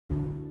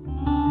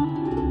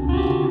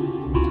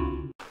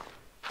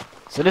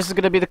So this is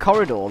going to be the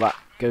corridor that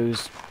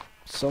goes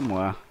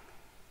somewhere.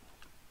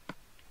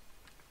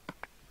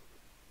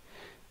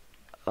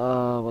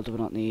 What do we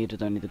not need? I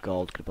don't need the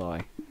gold.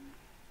 Goodbye.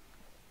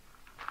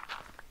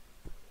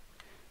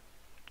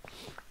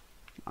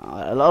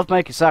 I love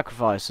making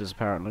sacrifices,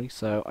 apparently,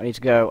 so I need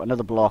to go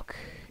another block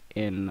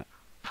in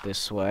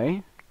this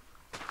way.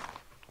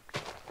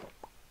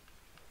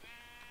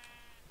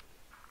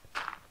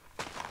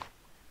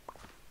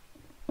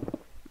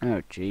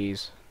 Oh,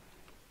 jeez.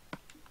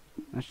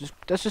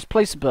 Let's just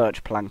place a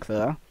birch plank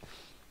there.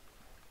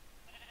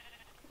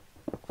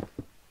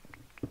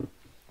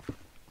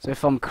 So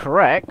if I'm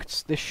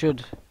correct, this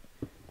should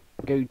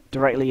go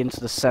directly into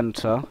the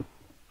center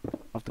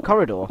of the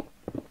corridor.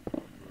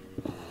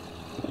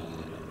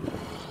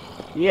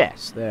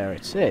 Yes, there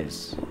it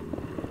is.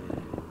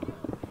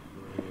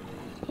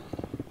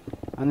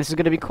 And this is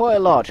going to be quite a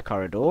large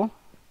corridor.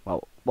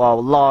 Well,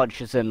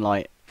 large as in,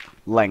 like,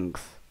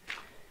 length.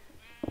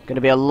 Going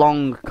to be a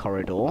long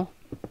corridor.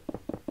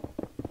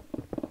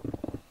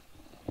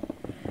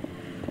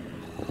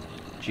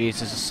 Jeez,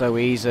 this is so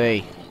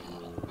easy.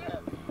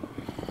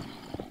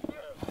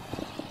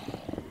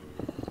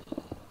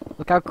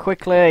 Look how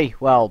quickly.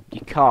 Well,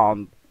 you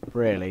can't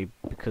really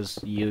because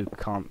you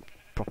can't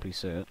properly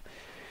see it.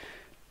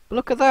 But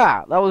look at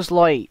that. That was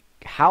like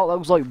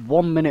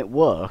 1 minute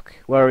work,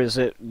 whereas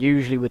it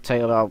usually would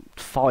take about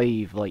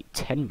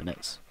 10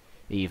 minutes,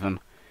 even.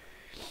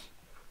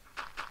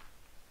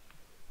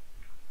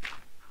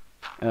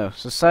 Oh,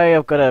 so say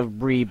I've got to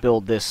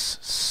rebuild this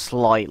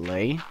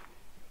slightly.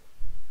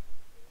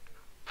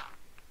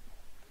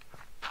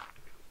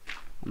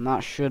 And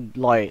that should,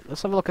 like,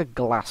 let's have a look at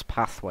glass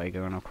pathway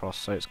going across,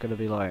 so it's going to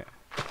be like...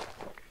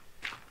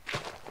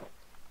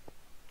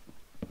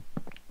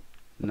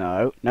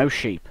 No, no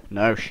sheep,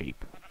 no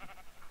sheep.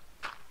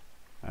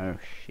 Oh,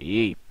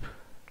 sheep.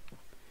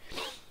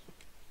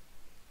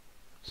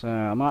 So,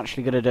 I'm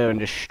actually going to go and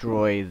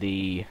destroy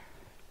the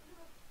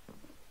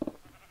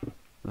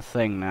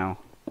thing now.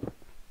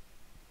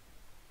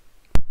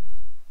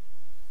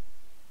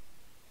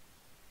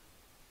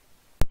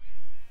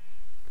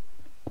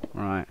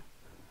 Right.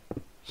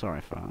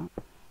 Sorry for that.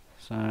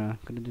 So, I'm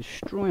going to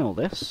destroy all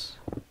this.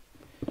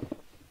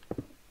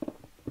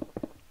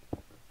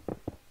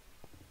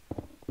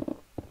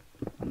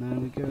 And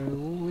then we go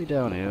all the way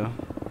down here,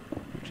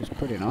 which is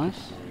pretty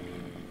nice.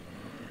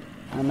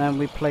 And then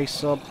we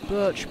place our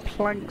birch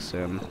planks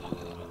in.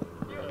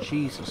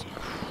 Jesus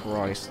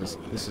Christ,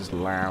 this is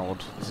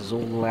loud. This is all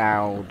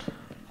loud.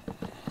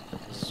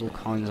 This is all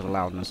kinds of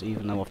loudness.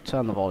 Even though I've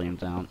turned the volume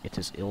down, it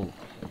is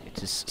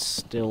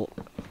still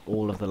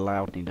all of the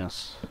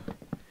loudness.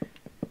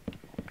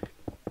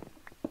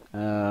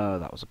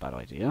 That was a bad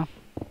idea.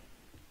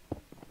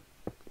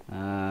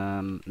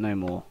 No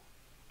more.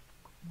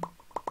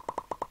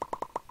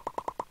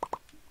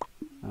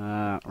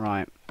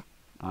 Right.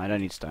 I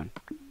don't need stone.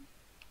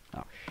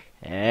 Oh,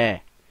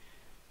 shit.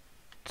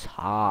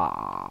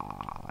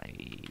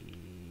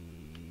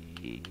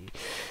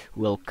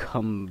 We'll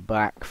come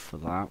back for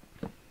that.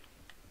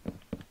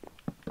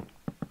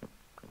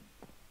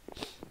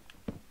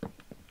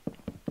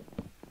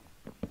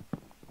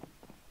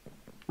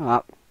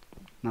 Oh,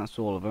 that's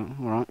all of it.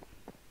 Alright.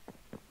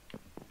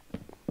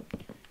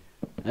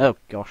 Oh,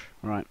 gosh.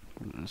 Right.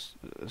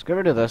 Let's get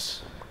rid of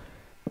this.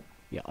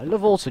 Yeah, I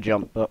love auto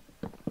jump, but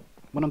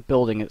when I'm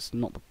building, it's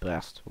not the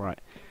best. Right.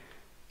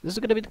 This is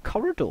going to be the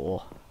corridor.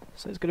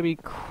 So it's going to be...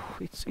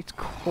 It's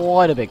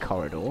quite a big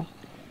corridor.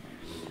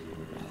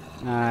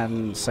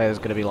 And say there's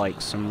going to be,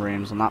 like, some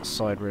rooms on that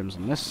side, rooms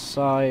on this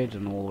side,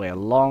 and all the way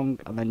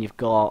along. And then you've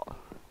got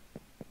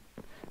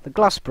the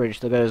glass bridge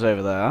that goes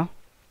over there.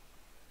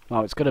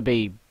 Well, it's going to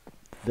be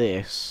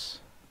this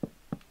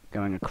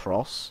going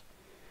across.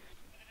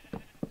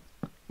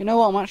 You know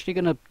what? I'm actually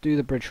going to do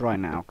the bridge right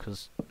now,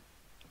 because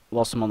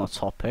whilst I'm on the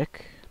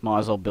topic, might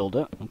as well build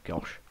it. Oh,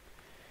 gosh.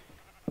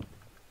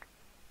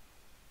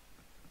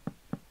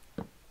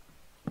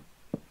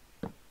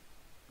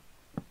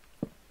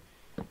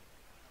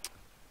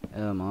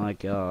 Oh my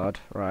god,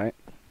 right.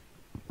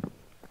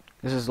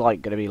 This is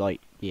like going to be like,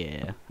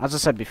 yeah. As I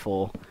said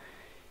before,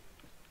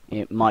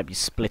 it might be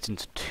split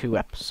into 2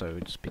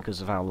 episodes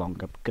because of how long I'm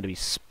going to be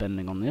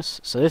spending on this.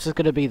 So this is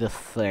going to be the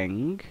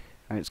thing,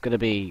 and it's going to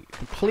be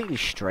completely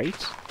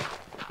straight.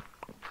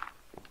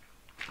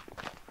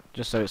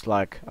 Just so it's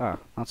like, ah,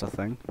 that's a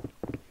thing.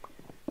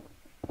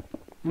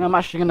 And I'm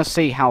actually going to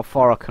see how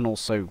far I can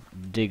also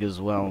dig as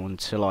well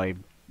until I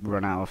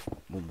run out of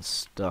all the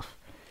stuff.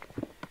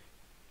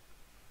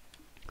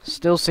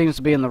 Still seems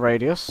to be in the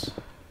radius.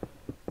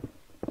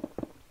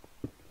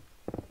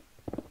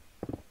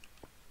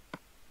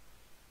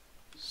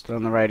 Still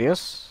in the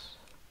radius.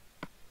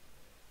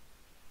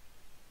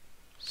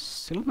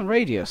 Still in the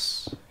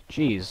radius.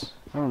 Jeez,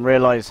 I don't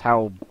realise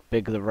how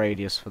big the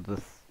radius for the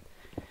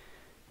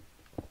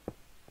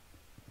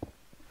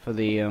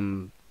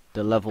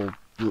level,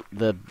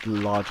 the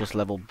largest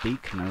level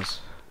beacon is.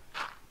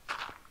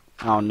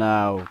 Oh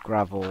no,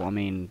 gravel. I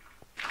mean,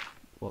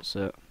 what's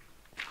it?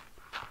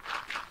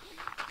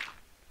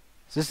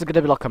 So this is going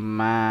to be like a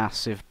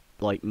massive,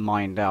 like,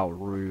 mined out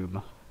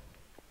room.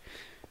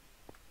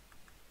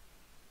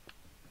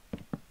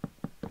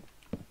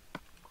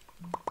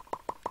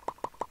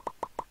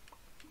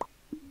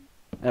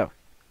 Oh,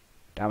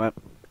 damn it.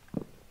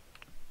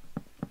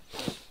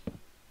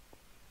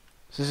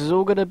 So this is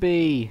all going to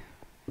be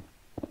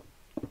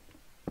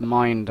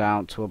mined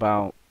out to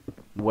about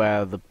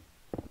where the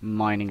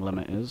mining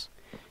limit is.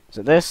 Is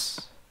it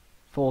this?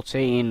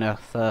 14,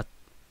 30...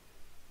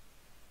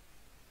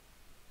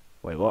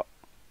 Wait, what?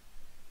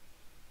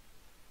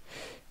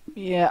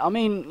 Yeah, I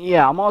mean,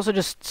 yeah, I might as well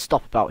just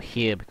stop about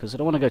here, because I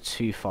don't want to go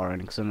too far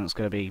in, because then it's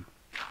going to be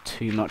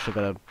too much I've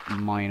got to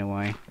mine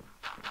away.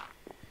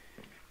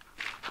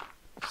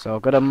 So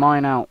I've got to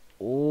mine out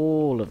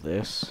all of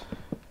this.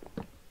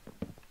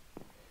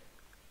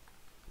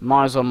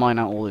 Might as well mine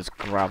out all this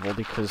gravel,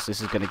 because this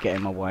is going to get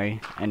in my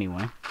way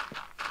anyway.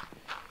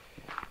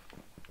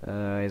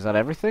 Is that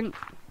everything?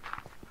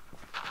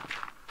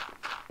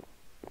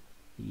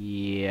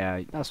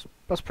 Yeah, that's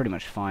pretty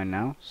much fine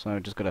now. So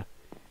just gotta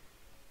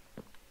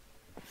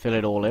fill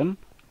it all in.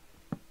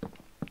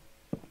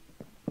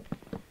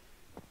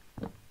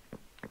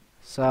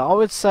 So I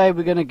would say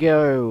we're gonna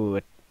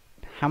go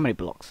how many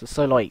blocks?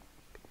 So like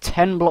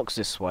 10 blocks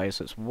this way.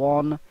 So it's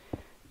 1,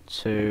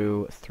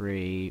 2,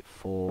 3,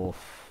 4.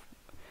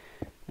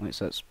 Wait,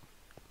 so it's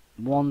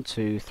 1,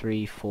 2,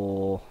 3,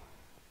 4,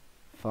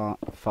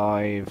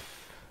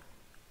 5,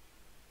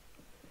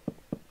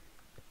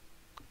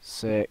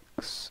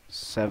 6,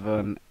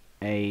 7,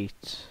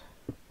 8,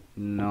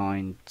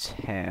 9,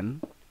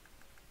 10.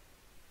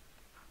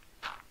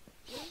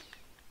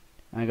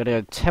 I gotta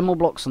go 10 more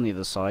blocks on the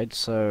other side,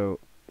 so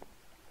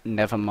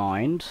never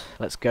mind.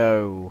 Let's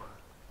go.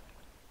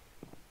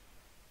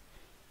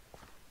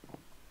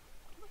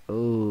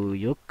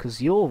 Oh,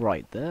 cause you're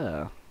right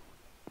there.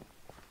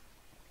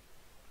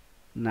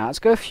 Now let's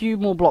go a few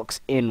more blocks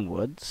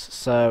inwards.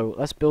 So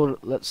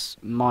let's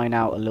mine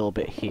out a little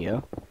bit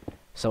here.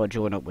 So I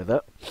join up with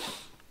it.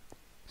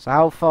 So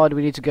how far do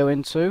we need to go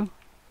into?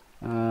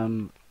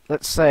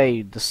 Let's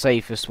say the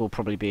safest will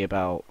probably be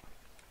about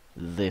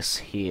this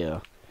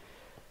here.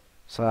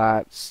 So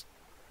that's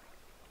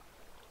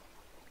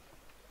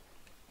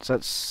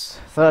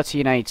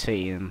 13,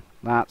 18.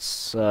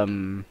 That's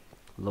the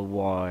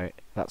Y.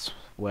 That's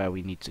where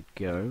we need to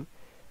go.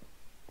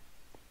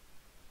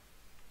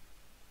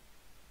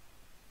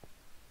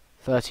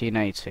 13,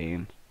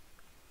 18.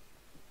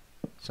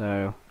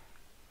 So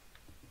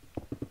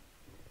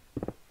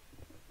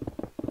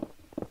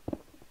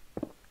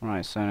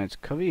right, so I need to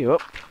cover you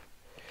up.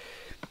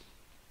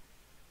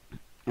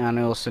 And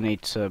I also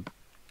need to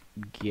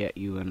get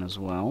you in as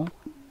well.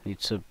 Need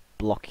to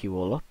block you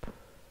all up.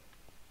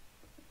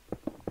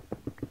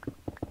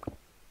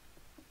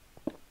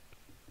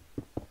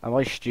 Am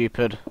I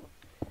stupid?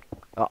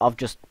 I've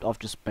just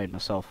made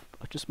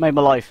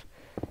my life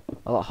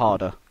a lot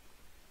harder.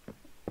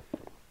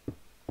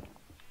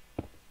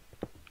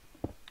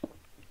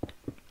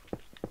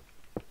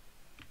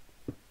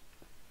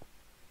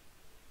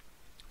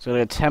 So we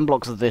have 10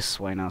 blocks this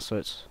way now, so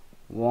it's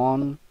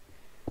 1,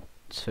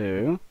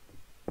 2,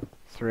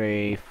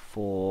 3,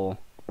 4,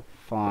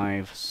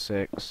 5,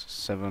 6,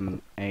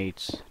 7,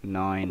 8,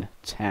 9,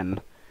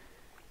 10.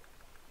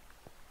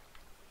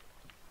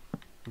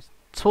 Let's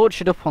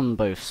torch it up on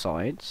both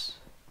sides.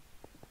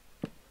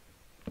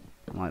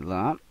 Like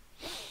that.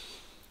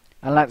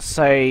 And let's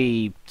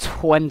say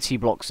 20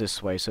 blocks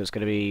this way, so it's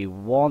gonna be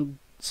 1,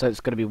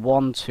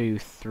 2,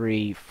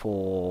 3,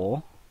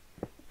 4,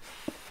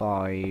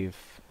 5,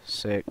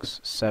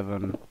 6,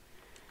 7,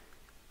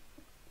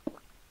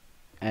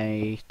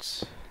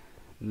 8,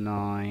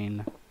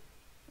 9,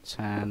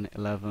 10,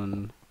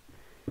 11,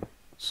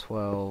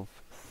 12,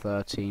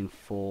 13,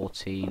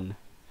 14,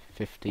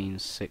 15,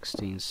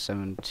 16,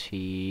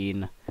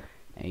 17,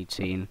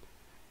 18.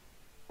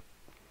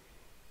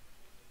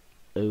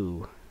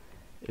 Ooh.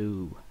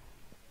 Ooh.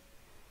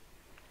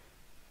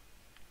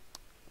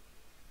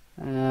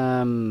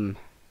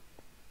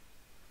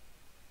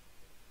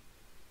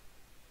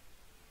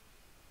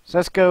 So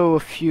let's go a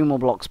few more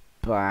blocks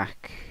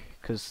back,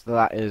 because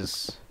that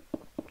is...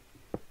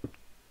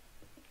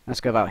 Let's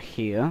go about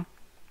here.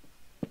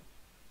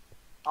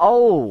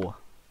 Oh!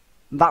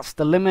 That's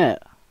the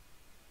limit.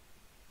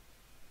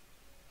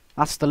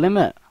 That's the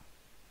limit.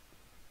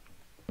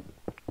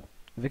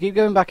 If we keep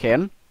going back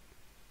in...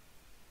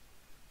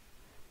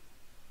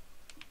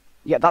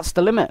 Yeah, that's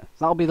the limit.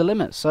 That'll be the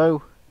limit,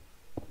 so...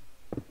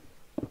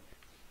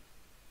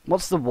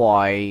 What's the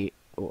Y?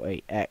 Or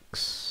a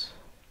X?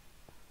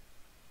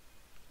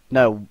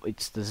 No,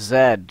 it's the Z.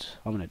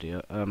 I'm gonna do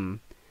it.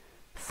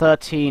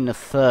 13 to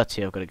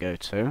 30 I've got to go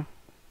to.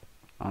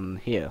 On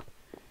here.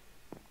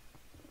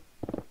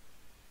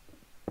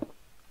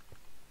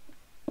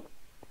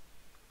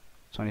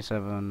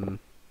 $27.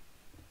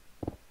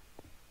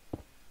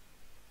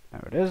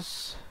 There it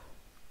is.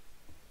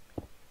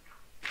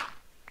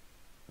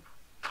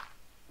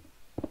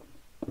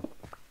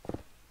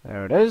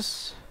 There it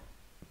is.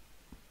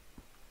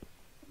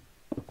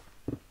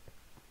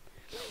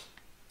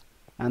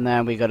 And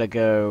then we gotta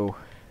go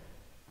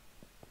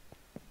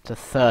to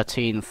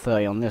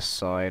 1330 on this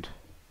side.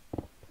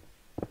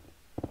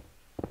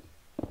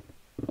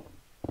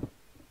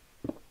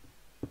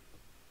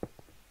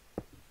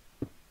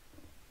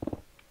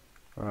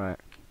 Right.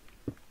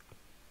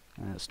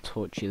 Let's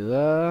torch you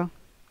there.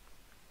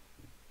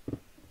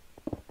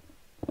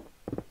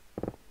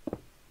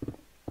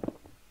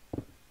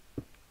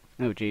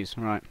 Oh jeez,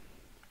 right.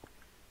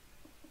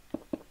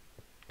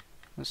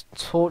 Let's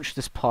torch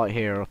this part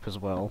here up as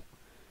well.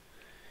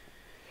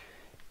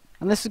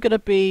 And this is gonna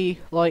be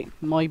like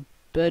my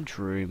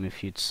bedroom,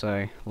 if you'd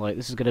say. Like,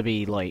 this is gonna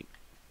be like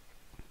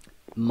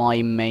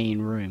my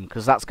main room,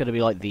 because that's gonna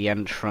be like the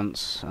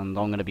entrance, and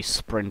I'm gonna be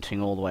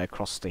sprinting all the way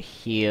across to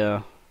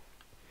here.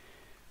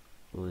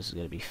 Oh, this is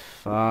gonna be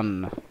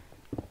fun.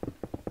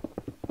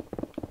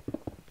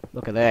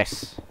 Look at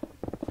this.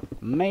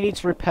 May need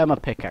to repair my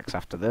pickaxe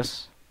after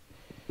this.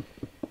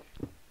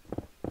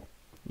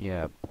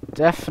 Yeah,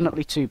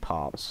 definitely 2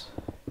 parts.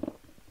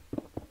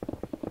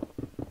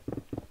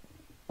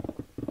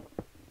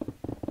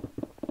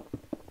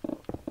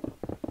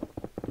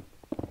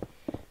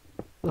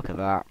 Look at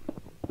that.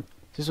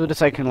 This would have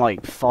taken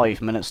like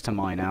 5 minutes to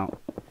mine out.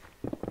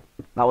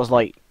 That was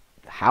like,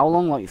 how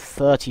long? Like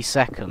 30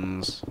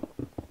 seconds.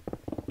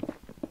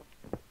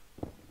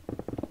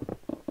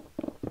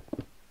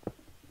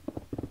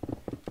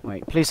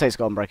 Wait, please say it's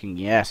got unbreaking.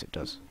 Yes, it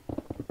does.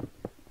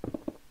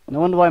 No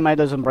wonder why I made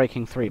those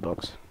unbreaking 3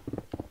 blocks.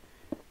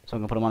 So I'm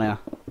gonna put them on here.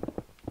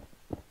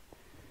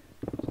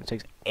 So it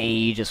takes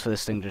ages for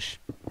this thing to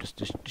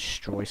just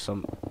destroy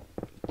some.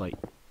 Like,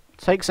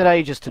 takes it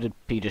ages to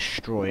be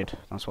destroyed.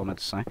 That's what I meant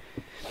to say.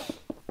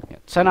 Yeah,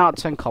 10 out of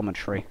 10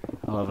 commentary.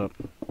 I love it.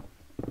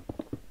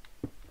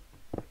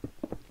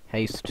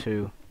 Haste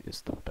 2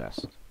 is the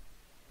best.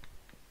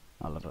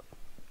 I love it.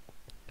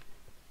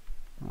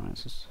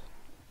 Alright,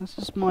 let's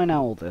just mine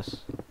out all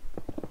this.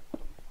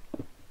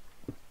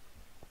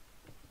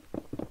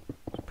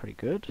 It's pretty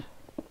good.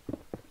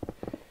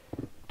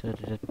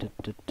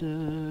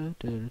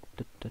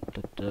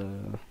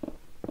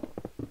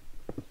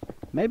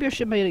 Maybe I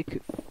should make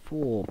it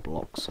 4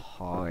 blocks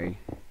high.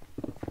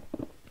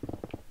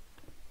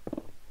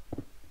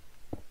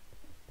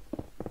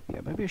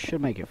 Yeah, maybe I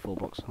should make it 4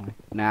 blocks high.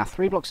 Nah,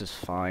 3 blocks is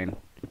fine.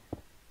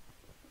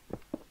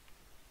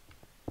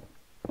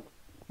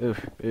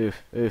 Oof,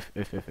 oof, oof,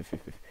 oof, oof, oof,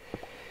 oof.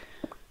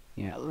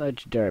 Yeah,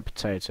 legendary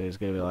potato is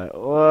gonna be like,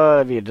 what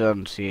have you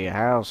done to your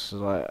house?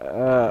 It's like,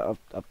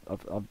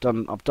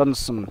 I've done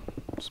some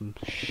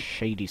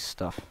shady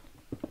stuff.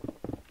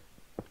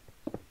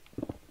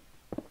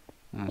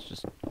 That's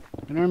just,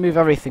 I'm gonna remove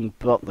everything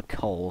but the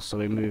coal. So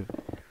we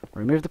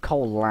remove the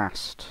coal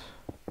last.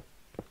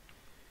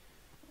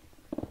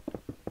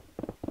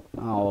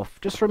 Oh,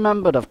 I've just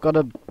remembered I've got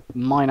to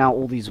mine out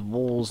all these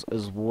walls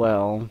as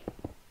well.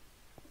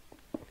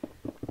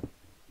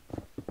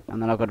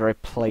 And then I've got to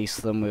replace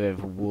them with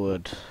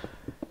wood.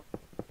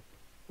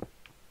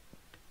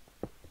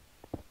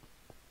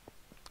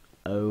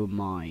 Oh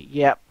my.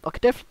 Yep, I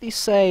could definitely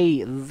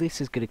say this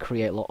is going to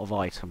create a lot of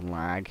item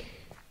lag.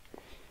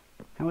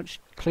 How much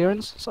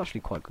clearance? It's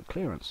actually quite good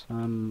clearance.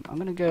 I'm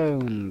going to go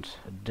and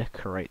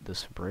decorate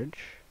this bridge.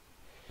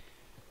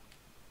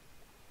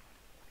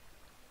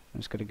 I'm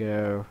just going to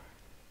go...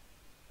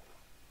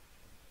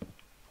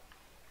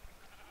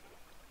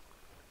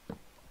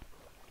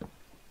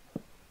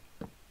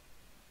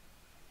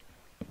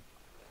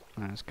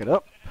 Let's get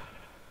up.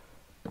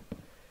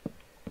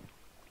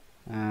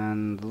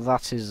 And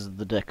that is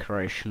the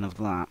decoration of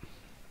that.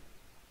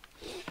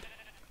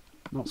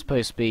 Not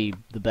supposed to be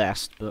the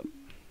best, but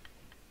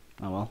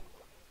oh well.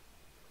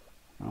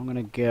 I'm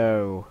gonna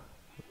go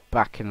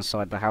back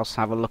inside the house,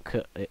 have a look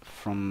at it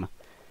from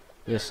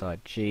this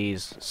side.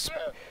 Jeez.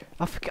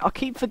 I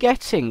keep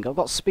forgetting. I've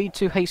got speed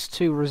 2, haste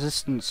 2,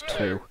 resistance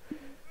 2.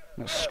 I've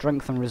got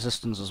strength and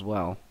resistance as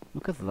well.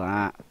 Look at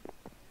that.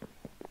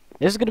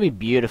 This is gonna be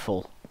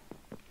beautiful.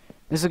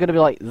 This is going to be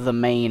like the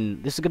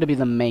main. This is going to be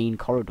the main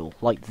corridor.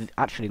 Like,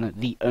 actually, no,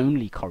 the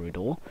only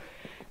corridor.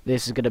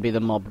 This is going to be the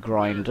mob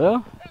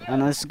grinder,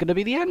 and this is going to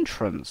be the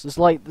entrance. There's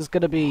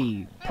going to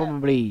be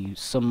probably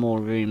some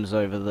more rooms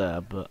over there,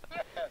 but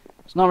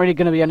it's not really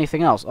going to be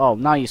anything else. Oh,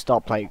 now you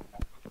start playing.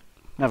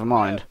 Never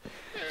mind.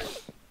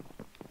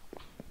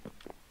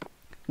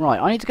 Right,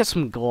 I need to get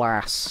some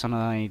glass, and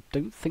I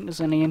don't think there's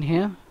any in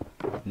here.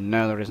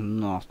 No, there is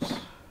not.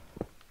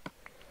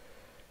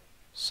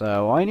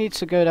 So I need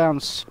to go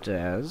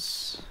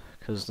downstairs,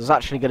 because there's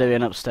actually going to be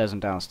an upstairs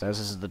and downstairs.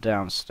 This is the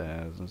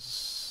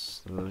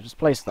downstairs. So just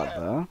place that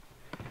there.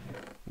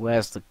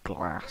 Where's the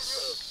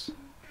glass?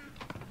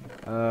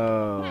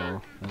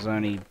 Oh, there's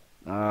only...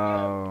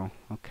 Oh,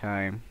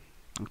 okay.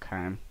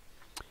 Okay.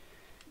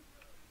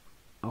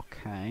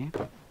 Okay.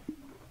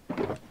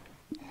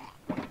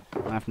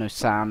 I have no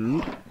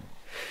sand.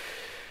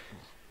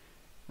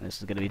 This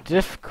is going to be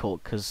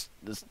difficult because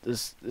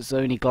there's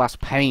only glass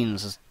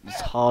panes.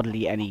 There's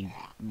hardly any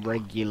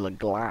regular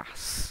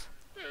glass.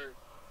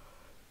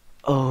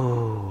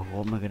 Oh,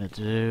 what am I going to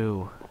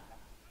do?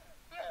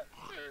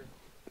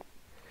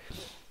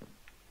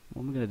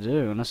 What am I gonna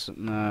do? Unless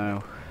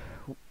no.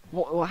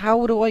 What?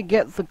 How do I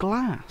get the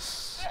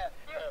glass?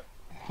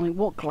 Like,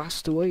 what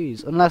glass do I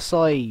use? Unless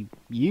I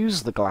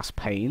use the glass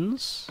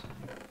panes.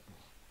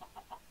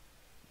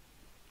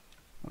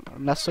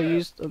 Unless I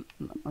use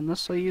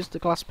the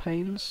glass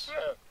panes.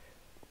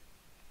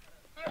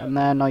 And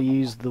then I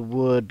use the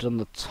wood on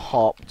the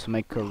top to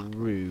make a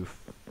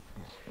roof.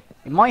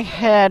 In my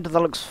head,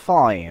 that looks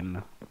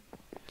fine.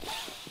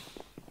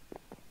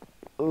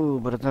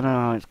 Ooh, but I don't know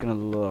how it's gonna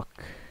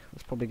look.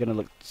 It's probably gonna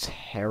look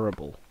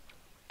terrible.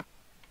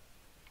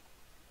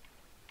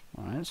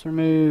 Alright, let's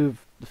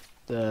remove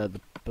the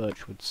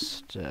birchwood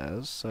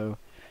stairs. So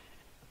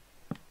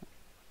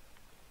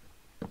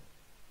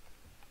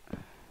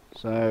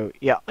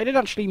yeah, I didn't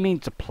actually mean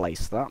to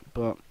place that,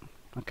 but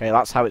okay,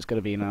 that's how it's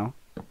gonna be now.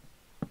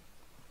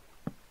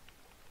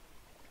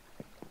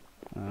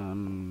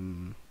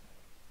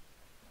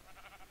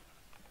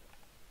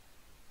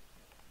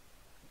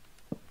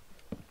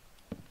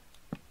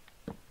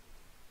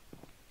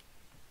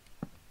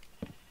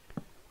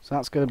 So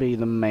that's going to be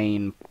the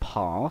main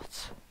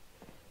part.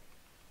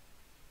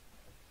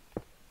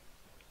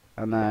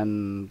 And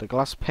then the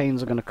glass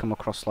panes are going to come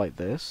across like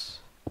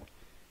this.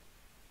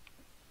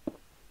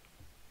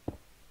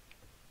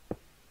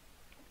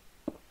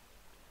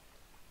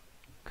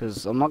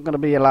 Because I'm not going to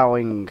be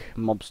allowing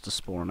mobs to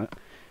spawn it.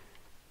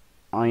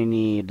 I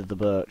need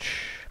the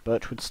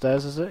birchwood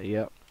stairs, is it?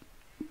 Yep.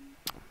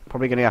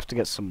 Probably going to have to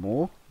get some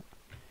more.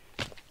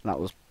 That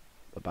was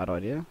a bad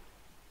idea.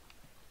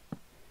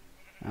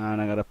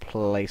 And I'm going to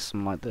place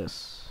them like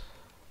this.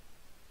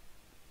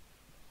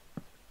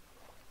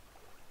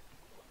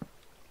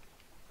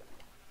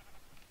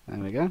 There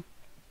we go.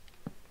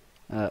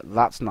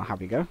 That's not how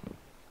we go.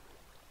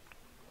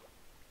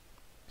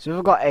 So if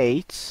I've got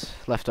 8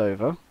 left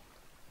over,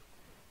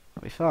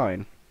 I'll be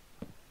fine.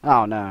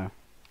 Oh no.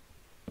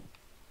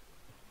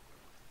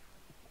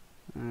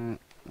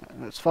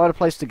 Let's find a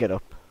place to get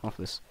up off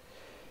this.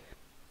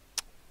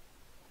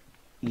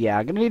 Yeah,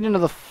 I'm gonna need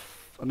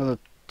another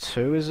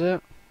 2, is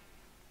it?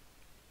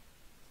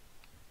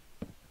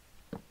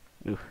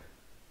 Ooh.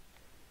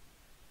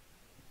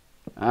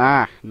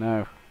 Ah,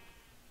 no.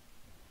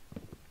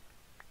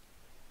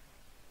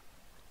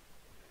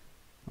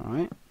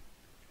 Alright.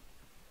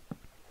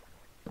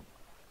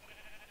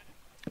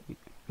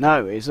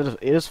 No, it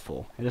is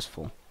full. It is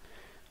full.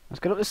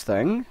 Let's get up this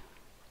thing.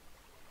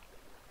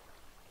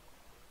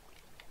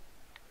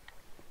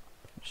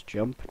 Just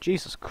jump.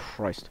 Jesus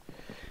Christ.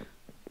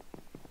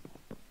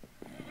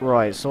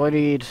 Right, so I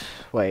need...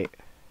 Wait.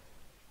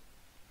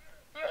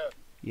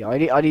 Yeah,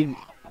 I need...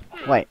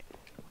 Wait.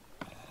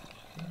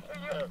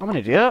 I'm an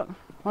idiot.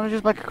 Why don't I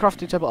just make a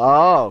crafting table?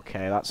 Oh,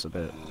 okay, that's a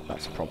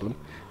problem.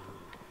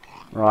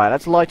 Right,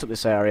 let's light up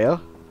this area.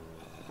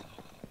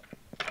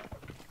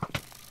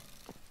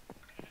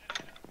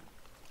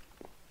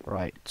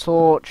 Right,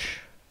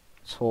 torch,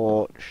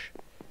 torch,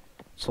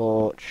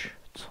 torch,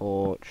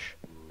 torch,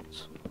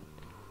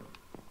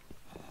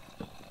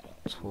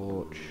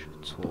 torch,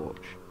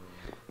 torch.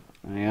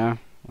 There we go.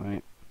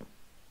 Right.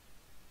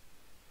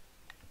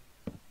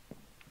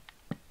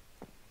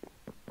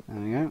 There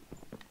we go.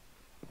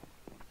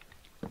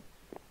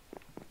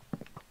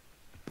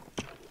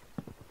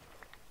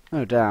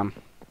 Oh damn.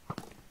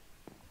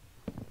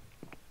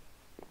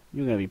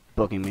 You're gonna be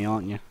bugging me,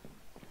 aren't you?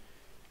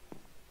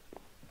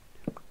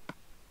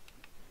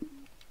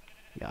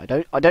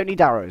 Yeah, I don't need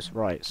arrows,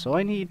 right, so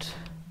I need...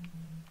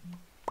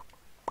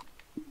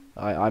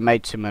 I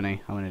made too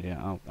many. I'm an idiot.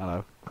 Oh,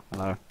 hello.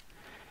 Hello.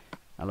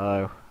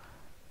 Hello.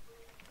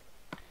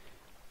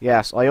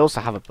 Yes, I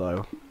also have a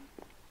bow.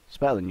 It's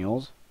better than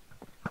yours.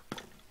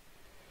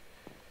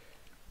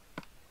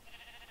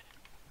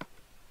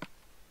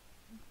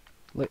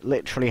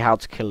 Literally how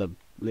to kill a...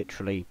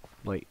 Literally,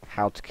 like,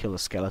 how to kill a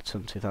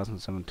skeleton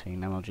 2017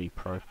 MLG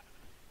Pro.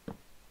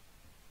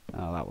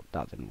 Oh,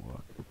 that didn't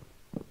work.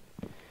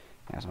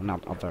 Yes, I'm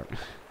very...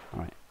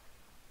 Alright.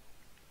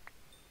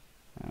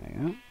 There we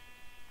go.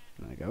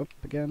 There we go, up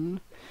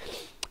again.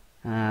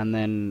 And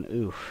then,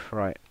 oof,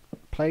 right.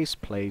 Place,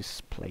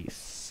 place,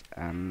 place.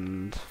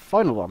 And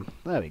final one.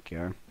 There we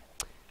go.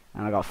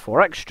 And I got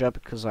 4 extra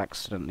because I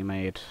accidentally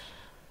made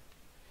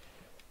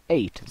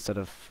 8 instead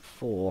of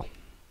 4.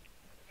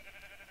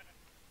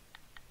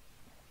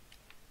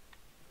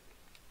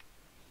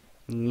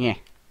 Yeah.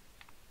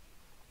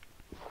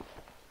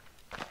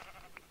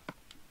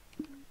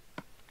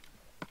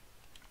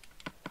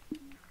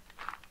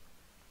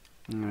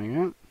 There we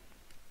go.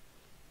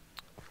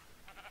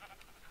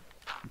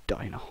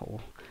 Die in a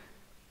hole.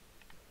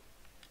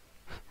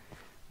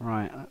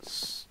 Right,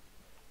 let's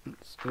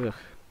ugh.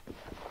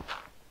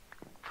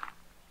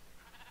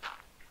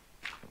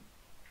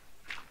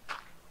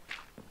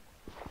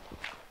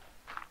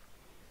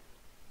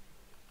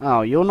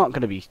 Oh, you're not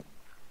gonna be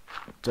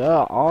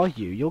dirt, are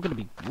you? You're gonna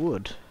be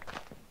wood.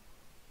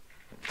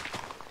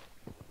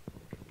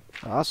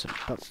 Oh, that's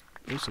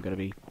also gonna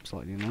be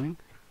slightly annoying.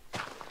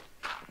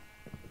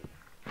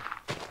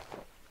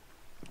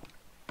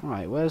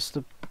 Right, where's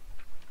the...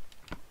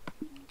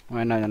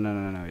 Wait,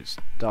 no, it's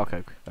dark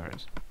oak. There it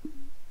is.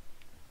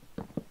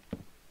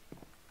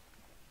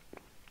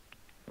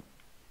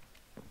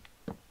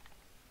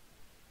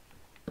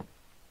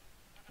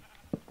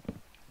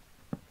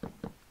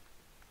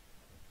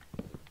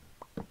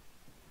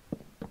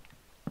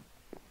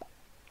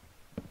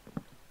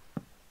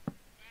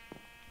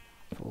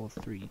 Four,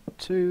 3,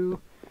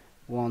 2,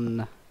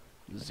 1,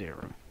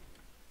 0.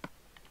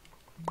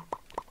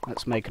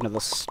 Let's make another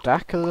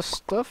stack of this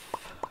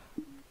stuff.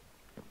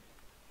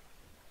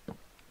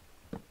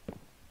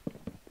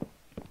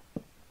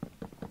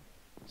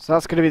 So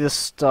that's going to be the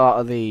start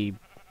of the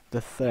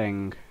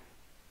thing.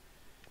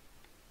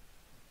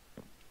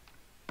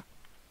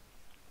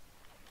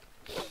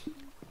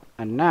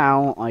 And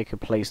now I could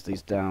place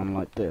these down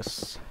like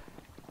this.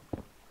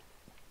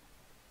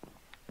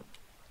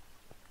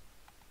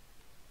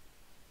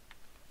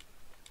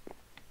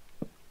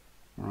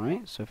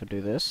 Alright, so if I do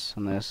this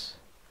and this.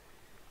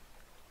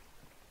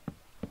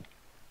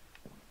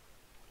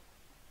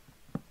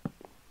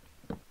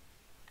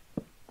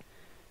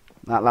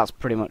 That's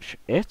pretty much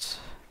it.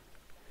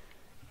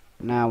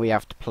 Now we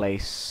have to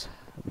place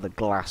the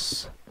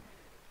glass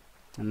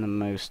in the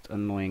most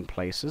annoying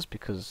places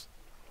because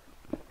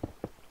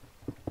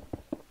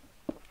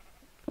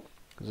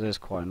it is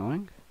quite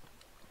annoying.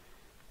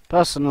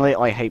 Personally,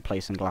 I hate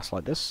placing glass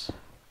like this.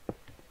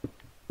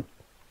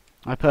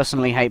 I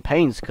personally hate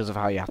panes because of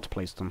how you have to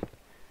place them.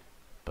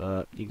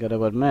 But you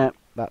gotta admit,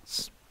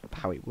 that's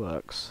how it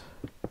works.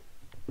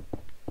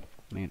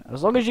 I mean,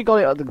 as long as you got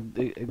it at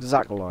the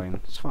exact line,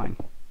 it's fine.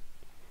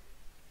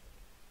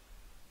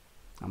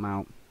 I'm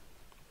out.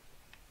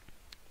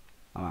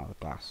 I'm out of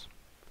glass.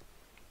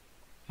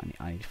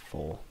 I need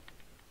 4.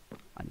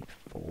 I need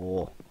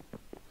 4.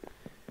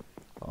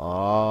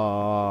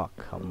 Oh,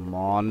 come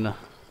on.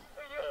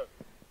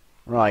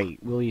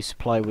 Right, will you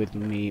supply with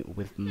me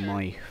with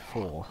my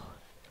 4?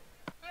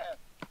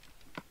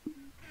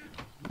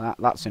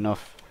 That's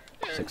enough.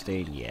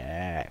 16,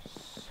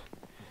 yes.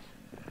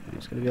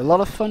 It's gonna be a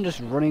lot of fun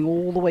just running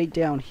all the way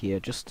down here,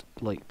 just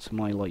like to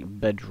my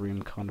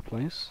bedroom kind of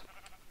place.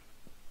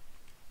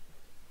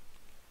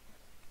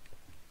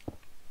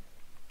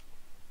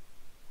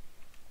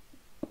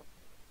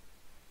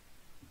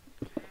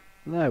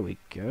 There we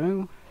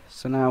go.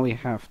 So now we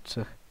have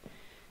to...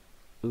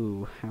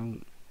 Ooh, how...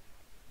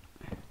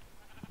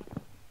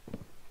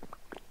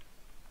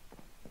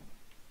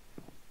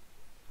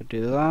 I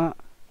do that,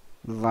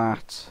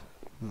 that.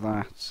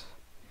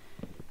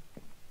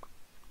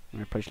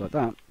 I approach like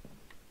that,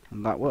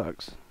 and that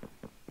works.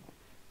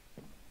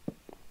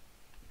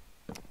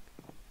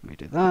 We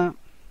do that,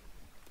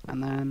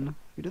 and then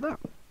we do that.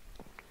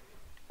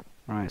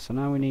 Right, so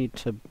now we need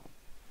to...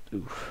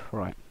 Oof,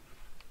 right.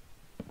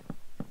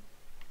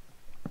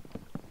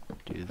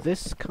 Do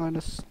this kind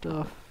of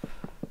stuff.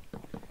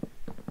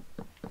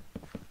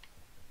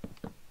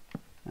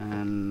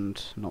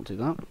 And not do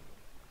that.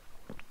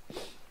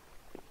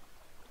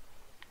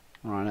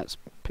 Alright, let's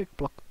pick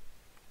block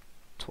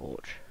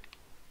torch.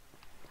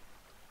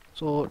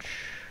 Torch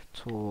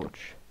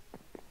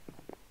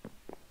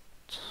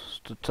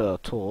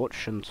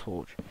and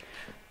torch.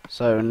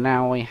 So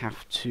now we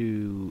have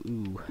to...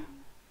 Ooh.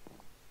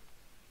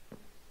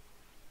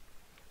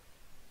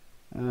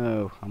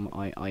 Oh,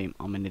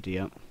 I'm an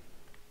idiot.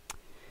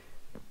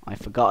 I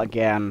forgot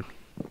again.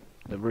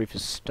 The roof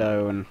is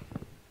stone.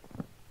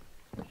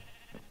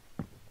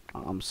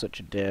 I'm such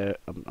a dear.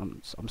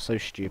 I'm so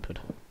stupid.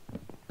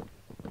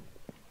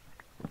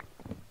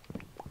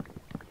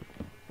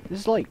 This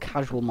is like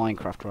casual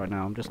Minecraft right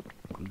now. I'm just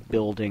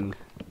building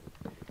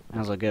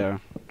as I go.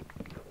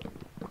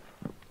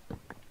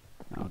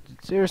 Oh,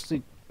 did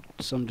seriously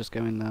some just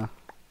go in there?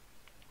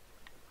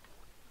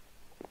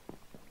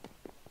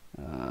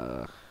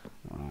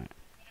 Right.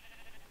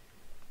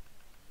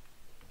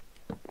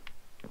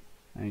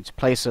 I need to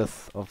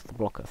placeth of the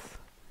blocketh.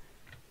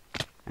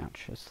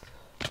 Oucheth.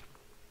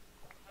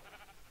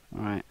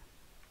 Right.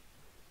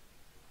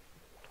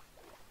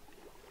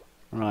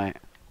 Right.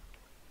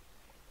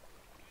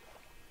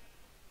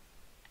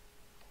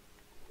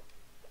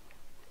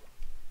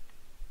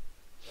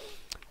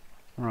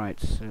 Right,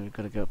 so we've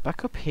got to go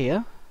back up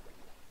here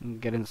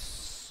and get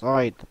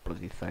inside the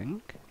bloody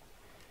thing.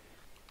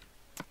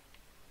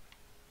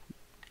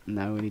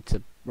 Now we need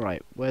to...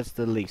 Right, where's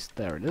the least?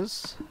 There it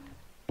is.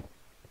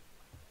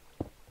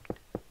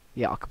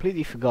 Yeah, I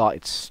completely forgot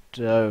it's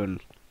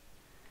stone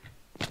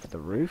for the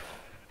roof.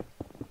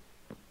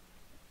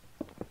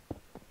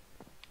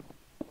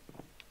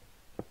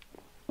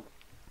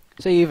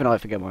 See, even I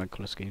forget my own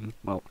colour scheme.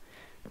 Well,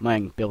 my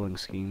own building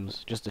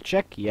schemes. Just to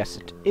check, yes,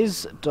 it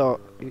is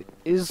dark. It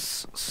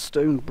is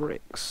stone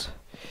bricks.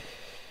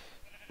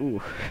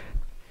 Ooh.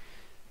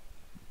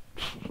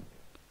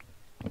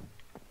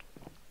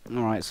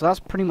 Alright, so that's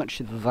pretty much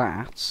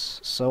that.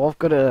 So I've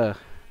got to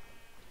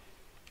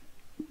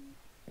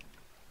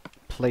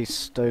place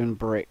stone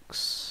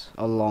bricks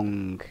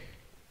along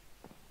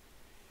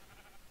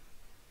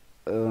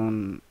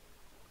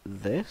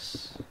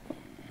this.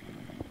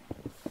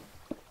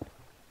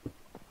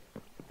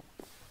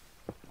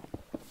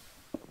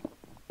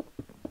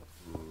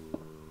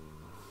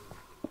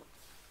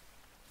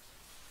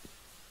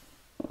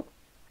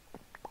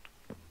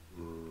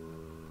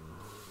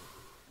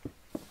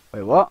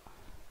 Wait, what?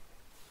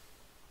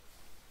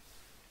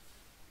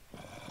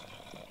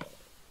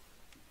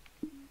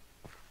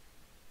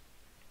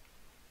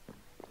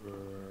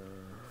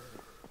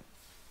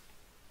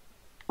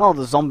 Oh,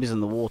 the zombies in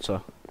the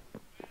water.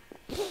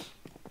 I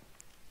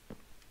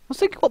was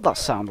thinking what that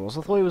sound was.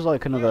 I thought it was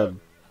like another...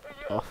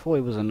 I thought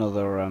it was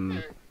another,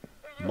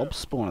 mob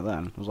spawner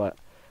then. I was like,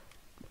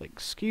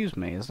 excuse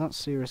me, is that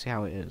seriously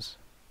how it is?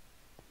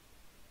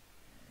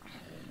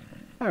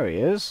 There he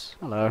is.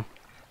 Hello.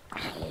 I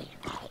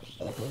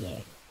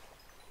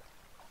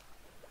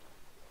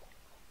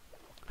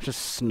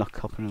just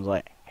snuck up and was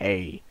like,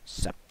 hey,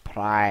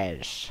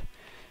 surprise.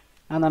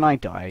 And then I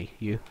die,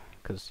 you,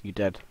 because you're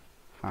dead.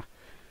 Huh.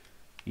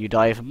 You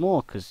die even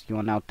more, because you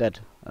are now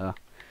dead.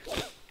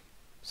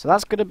 So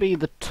that's going to be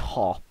the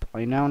top.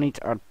 I now need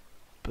to add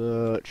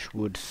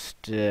birchwood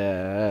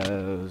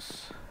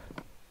stairs.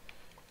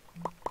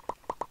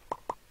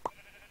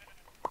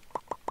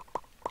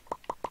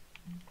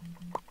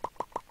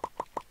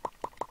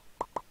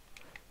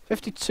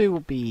 $52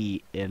 will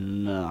be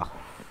enough.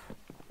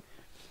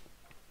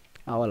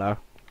 Oh, hello.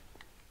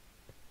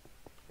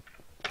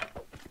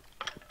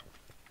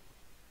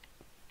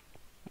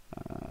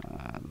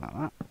 Like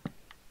that.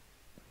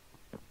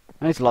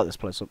 I need to light this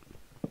place up.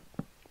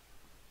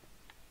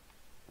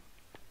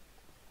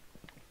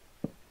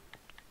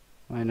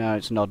 I know,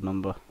 it's an odd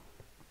number.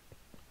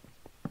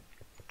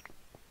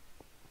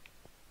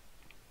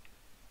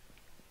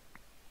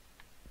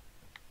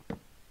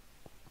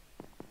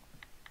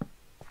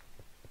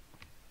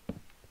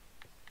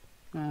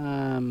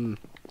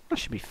 That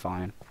should be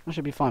fine. That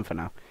should be fine for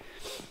now.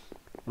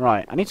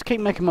 Right, I need to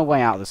keep making my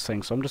way out of this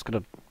thing, so I'm just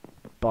gonna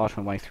barge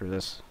my way through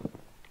this.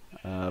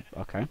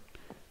 Okay.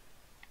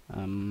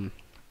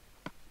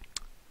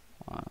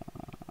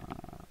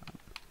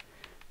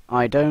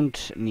 I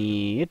don't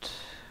need...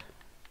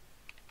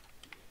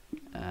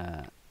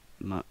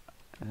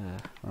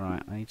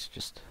 right, I need to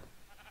just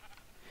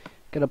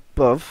get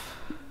above.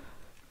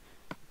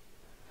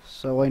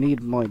 So I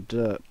need my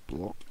dirt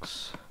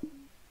blocks.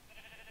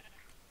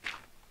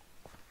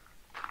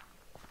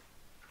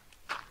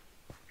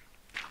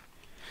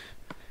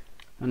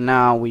 And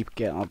now we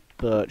get our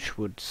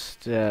birchwood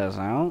stairs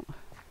out.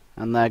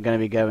 And they're going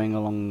to be going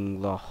along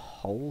the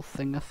whole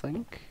thing, I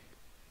think.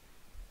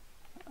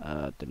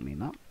 Didn't mean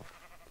that.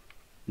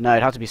 No,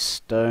 it'd have to be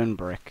stone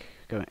brick.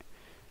 Going.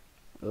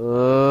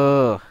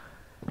 Ugh.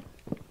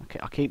 Okay,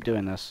 I'll keep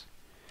doing this.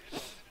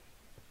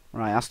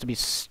 Right, it has to be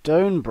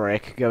stone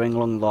brick going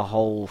along the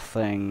whole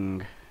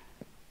thing.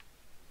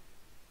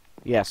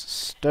 Yes,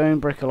 stone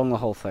brick along the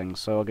whole thing.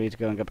 So I need to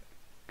go and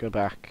go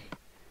back.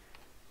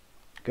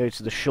 Go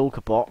to the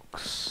shulker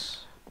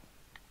box.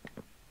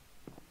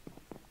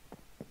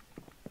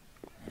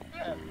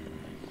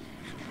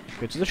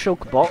 Go to the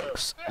shulker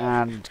box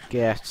and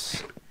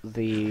get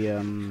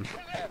the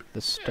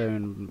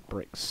stone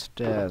brick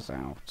stairs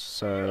out.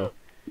 So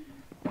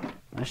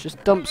let's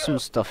just dump some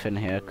stuff in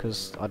here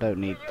because I don't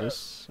need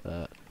this.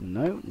 No,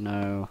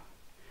 no,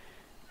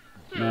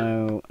 no,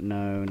 no,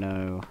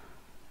 no,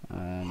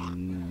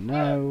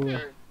 no,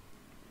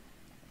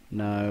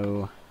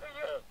 no.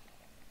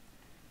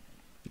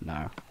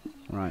 No.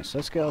 Right, so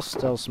let's get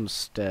ourselves some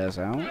stairs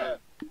out.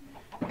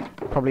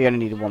 Probably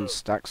only need one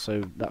stack,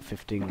 so that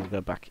 15 will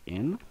go back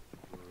in.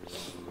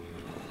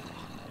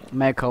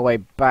 Make our way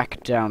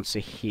back down to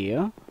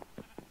here.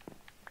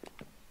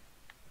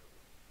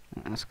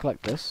 Let's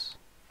collect this.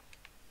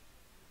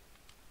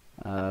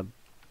 Where's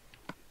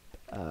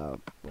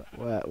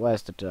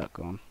the dirt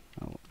gone?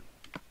 Oh.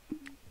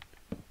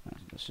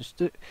 Let's just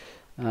do...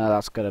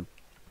 that's gotta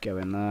go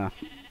in there.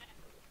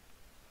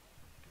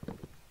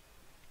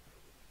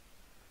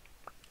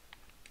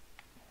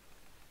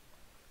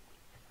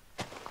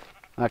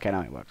 Okay,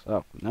 now it works.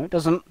 Oh, no it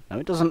doesn't. No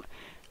it doesn't.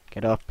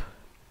 Get up.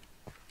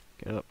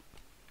 Get up.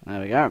 There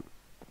we go.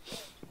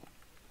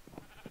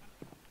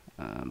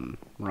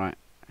 Right.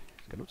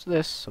 Let's get up to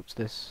this, up to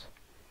this.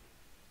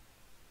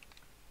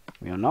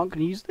 We are not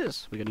going to use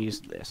this. We're going to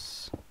use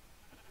this.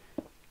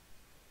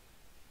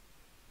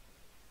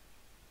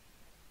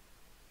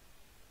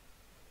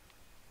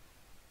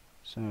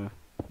 So,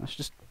 let's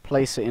just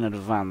place it in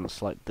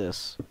advance like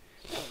this.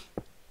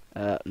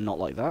 Not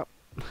like that.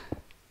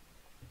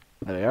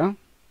 There we go.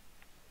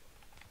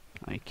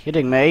 Are you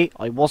kidding me?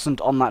 I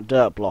wasn't on that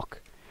dirt block.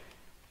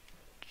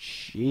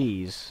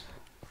 Jeez.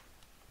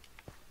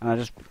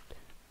 And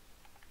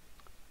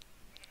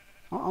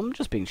I'm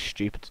just being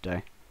stupid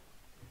today.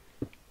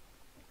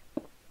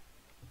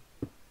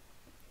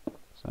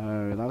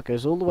 So that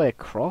goes all the way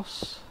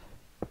across.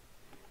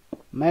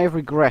 May have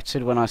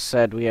regretted when I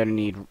said we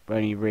only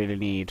really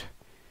need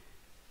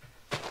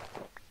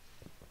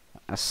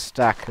a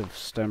stack of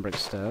stone brick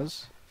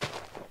stairs.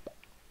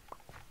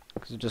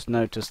 Because I just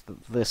noticed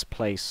that this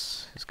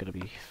place is going to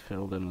be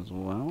filled in as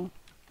well.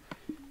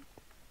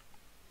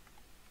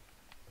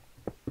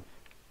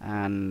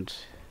 And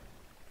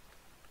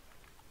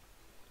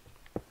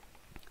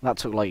that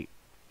took like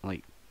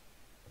I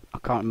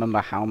can't remember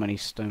how many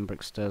stone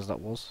brick stairs that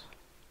was.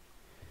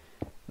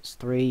 That's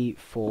 3,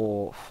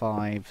 4,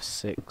 5,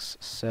 6,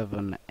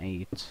 7,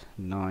 8,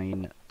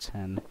 9,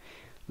 10,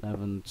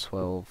 11,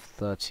 12,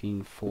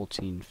 13,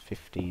 14,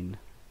 15,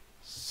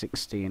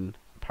 16,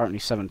 apparently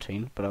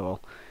 17, but oh well.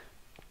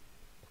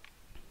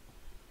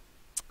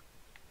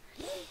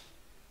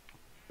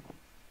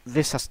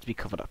 This has to be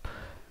covered up.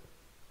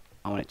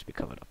 I want it to be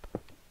covered up.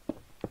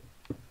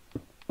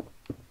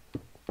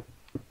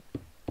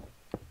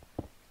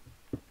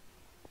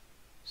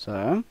 So,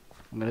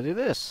 I'm going to do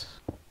this.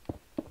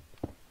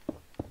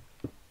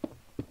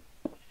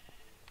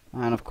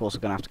 And of course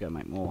I'm going to have to go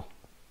make more.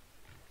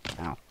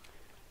 Ow.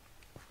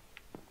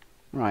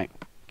 Right,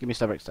 give me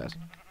stair stairs.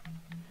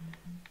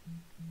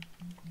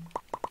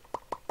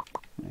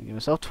 Give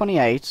myself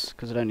 28,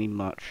 because I don't need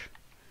much.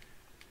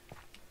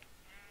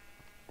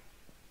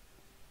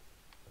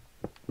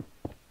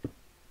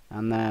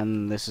 And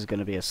then this is going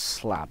to be a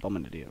slab. I'm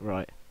an idiot,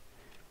 right.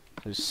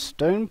 So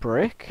stone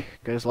brick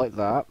goes like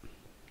that.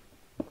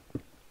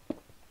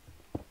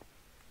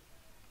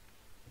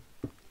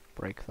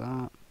 Break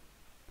that.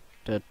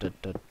 Da da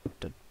da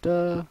da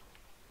da.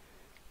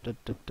 Da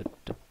da da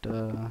da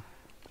da.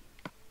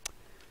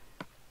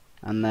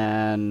 And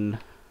then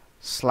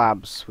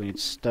slabs. We need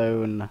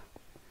stone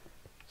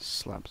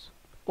slabs.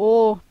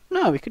 Or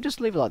no, we could just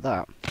leave it like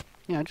that.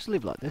 Yeah, just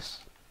leave it like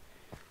this.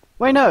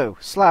 Wait, no,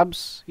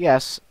 slabs.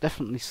 Yes,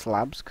 definitely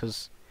slabs,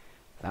 because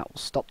that will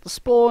stop the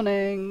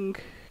spawning.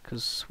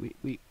 Because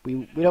we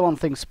don't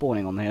want things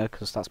spawning on here,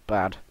 because that's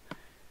bad.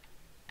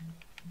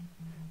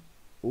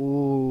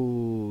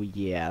 Ooh,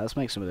 yeah, let's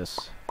make some of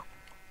this.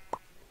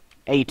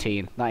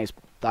 18.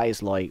 That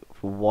is like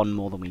one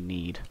more than we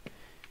need.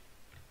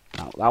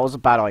 Oh, that was a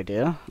bad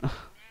idea.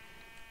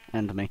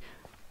 End me.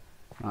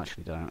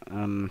 Actually,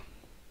 don't.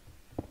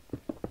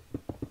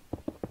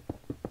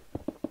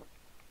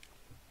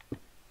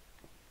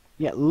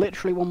 Yeah,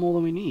 literally one more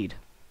than we need.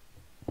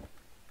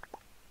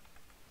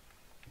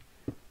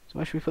 So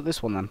where should we put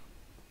this one then?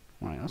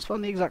 Right, let's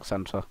find the exact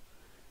center.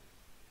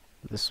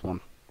 This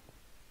one.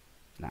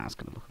 Nah, it's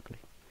gonna look ugly.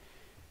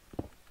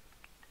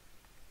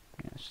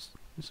 Yeah,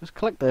 let's just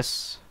collect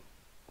this.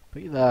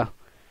 Put you there.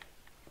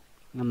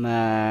 And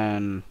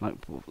then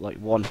like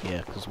one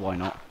here, because why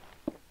not?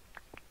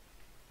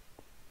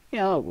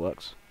 Yeah, that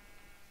works.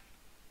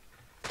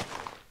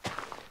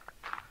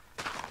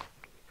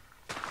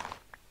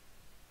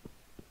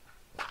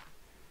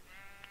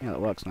 Yeah, that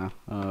works now.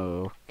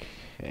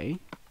 Okay.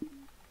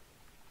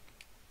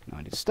 Now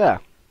I need a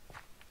stair.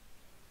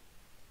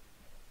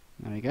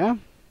 There we go.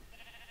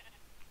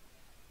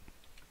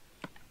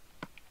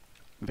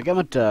 If I get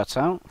my dirt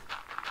out.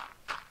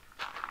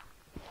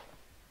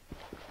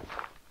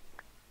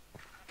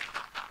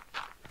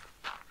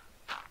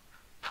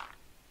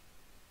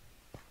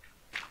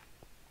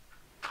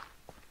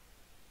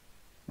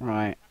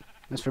 Right.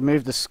 Let's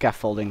remove the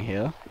scaffolding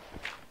here.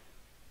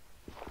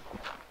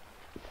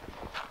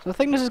 So I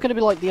think this is going to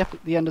be like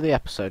the end of the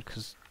episode,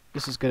 because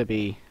this is going to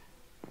be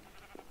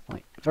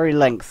like very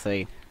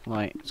lengthy.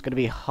 Like it's going to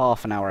be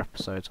half an hour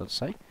episodes, I'd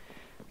say.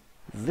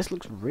 This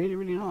looks really,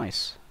 really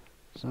nice.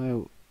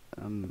 So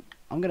I'm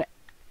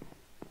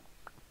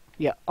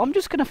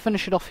just gonna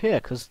finish it off here,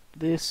 because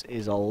this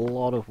is a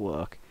lot of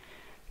work.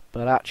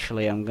 But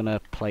actually, I'm gonna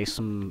place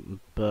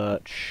some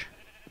birch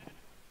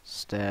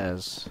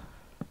stairs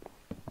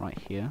right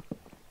here.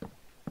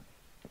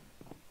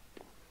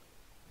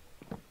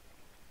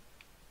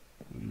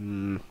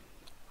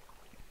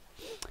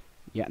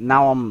 Yeah,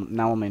 now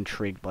I'm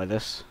intrigued by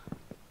this.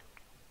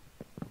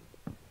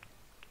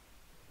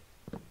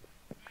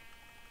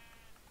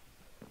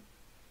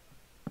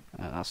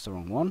 That's the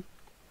wrong one.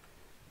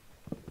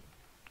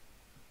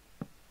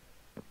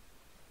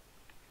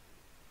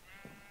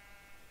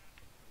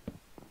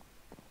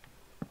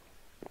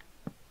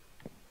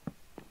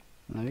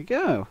 There we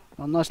go.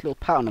 A nice little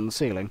pattern on the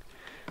ceiling.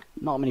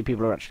 Not many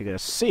people are actually going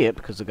to see it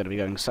because they're going to be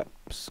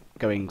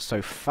going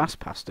so fast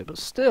past it, but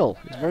still,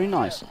 it's very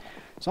nice.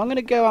 So I'm going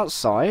to go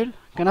outside,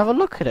 going to have a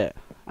look at it,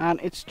 and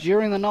it's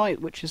during the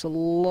night, which is a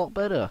lot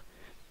better.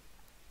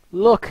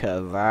 Look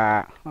at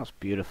that. That's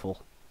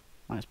beautiful.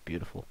 That's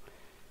beautiful.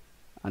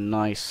 A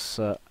nice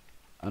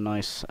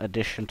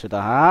addition to the...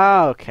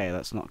 Ah, okay,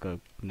 let's not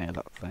go near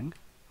that thing.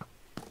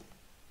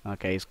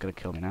 Okay, he's going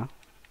to kill me now.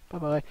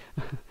 Bye-bye.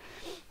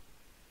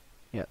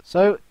 Yeah,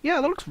 so, yeah,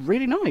 that looks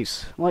really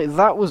nice. Like,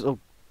 that was... Oh,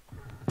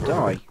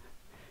 die.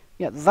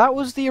 Yeah, that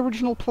was the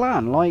original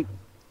plan. Like,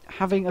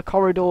 having a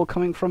corridor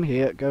coming from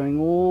here, going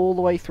all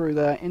the way through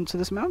there into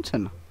this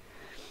mountain.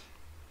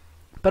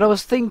 But I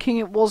was thinking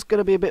it was going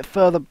to be a bit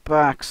further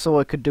back, so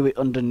I could do it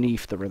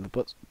underneath the river.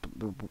 But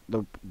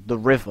the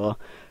river.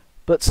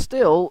 But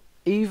still,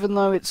 even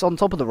though it's on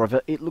top of the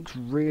river, it looks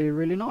really,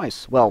 really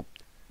nice. Well,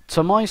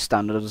 to my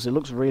standards, it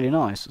looks really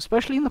nice,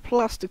 especially in the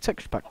plastic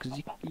texture pack, because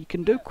you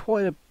can do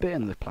quite a bit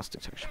in the plastic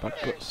texture pack,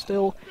 but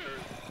still,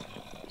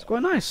 it's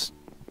quite nice.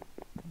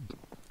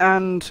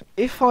 And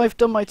if I've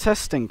done my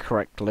testing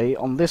correctly,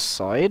 on this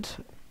side,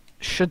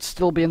 should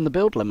still be in the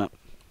build limit.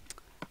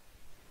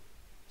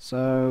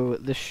 So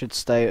this should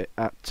stay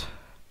at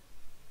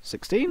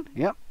 16,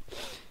 yep.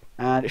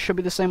 And it should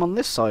be the same on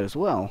this side as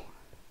well.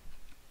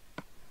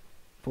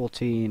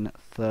 14,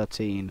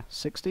 13,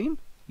 16.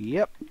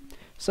 Yep.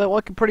 So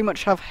I can pretty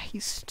much have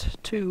haste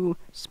 2,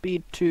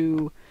 speed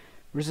 2,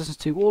 resistance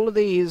 2, all of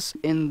these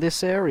in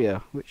this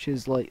area, which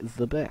is like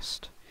the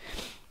best.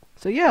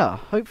 So yeah,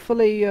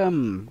 hopefully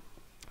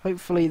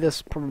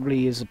this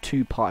probably is a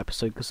 2-part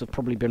episode because I've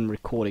probably been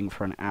recording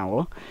for an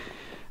hour.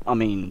 I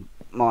mean,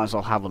 might as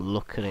well have a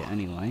look at it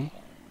anyway.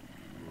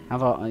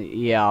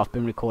 Yeah, I've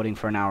been recording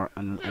for an hour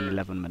and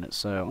 11 minutes,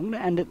 so I'm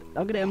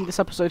gonna end this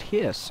episode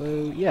here.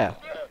 So yeah,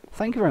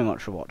 thank you very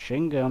much for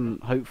watching.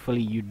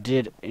 Hopefully you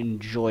did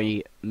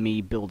enjoy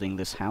me building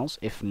this house.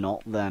 If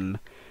not, then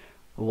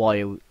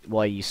why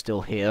are you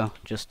still here?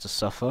 Just to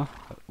suffer?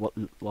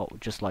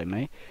 Just like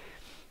me?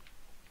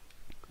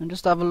 And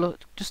just have a look.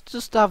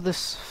 Just have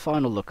this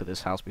final look at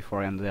this house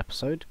before I end the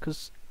episode,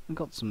 because I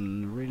got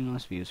some really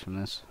nice views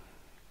from this.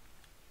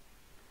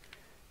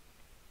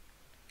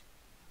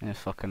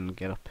 If I can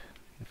get up,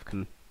 if I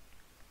can.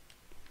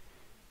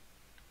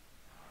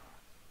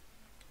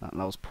 That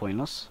was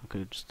pointless. I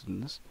could have just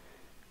done this.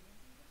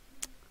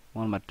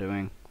 What am I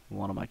doing?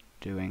 What am I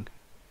doing?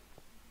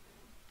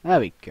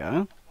 There we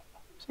go.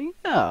 So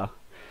yeah,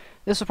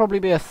 this will probably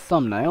be a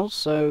thumbnail.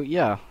 So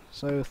yeah.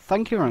 So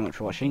thank you very much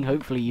for watching.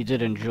 Hopefully you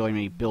did enjoy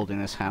me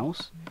building this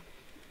house.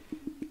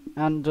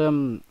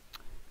 And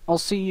I'll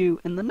see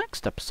you in the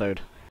next episode.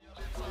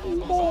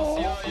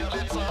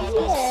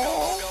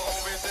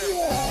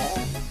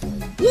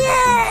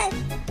 Yeah!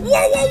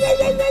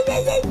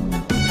 Yeah!